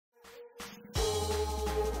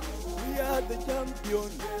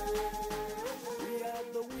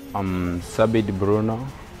I'm Sebit Bruno,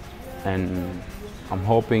 and I'm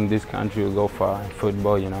hoping this country will go far in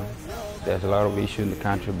football, you know. There's a lot of issues in the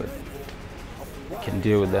country, but we can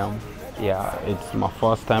deal with them. Yeah, it's my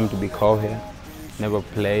first time to be called here. Never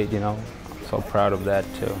played, you know. I'm so proud of that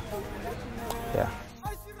too. Yeah.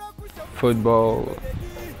 Football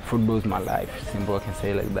is my life. Simple, I can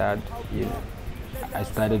say like that. You know, I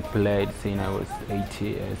started playing since I was 8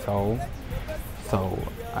 years old. So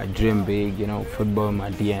I dream big, you know, football in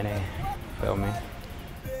my DNA, feel me?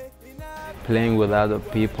 Playing with other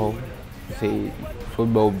people, you see,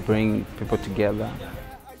 football bring people together.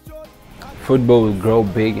 Football will grow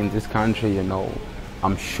big in this country, you know,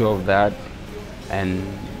 I'm sure of that. And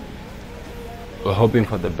we're hoping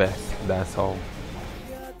for the best, that's all.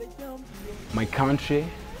 My country,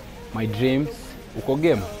 my dreams, uko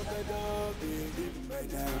game.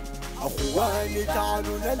 أخواني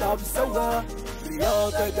تعالوا نلعب سوا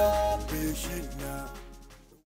رياضة ده بيشيلنا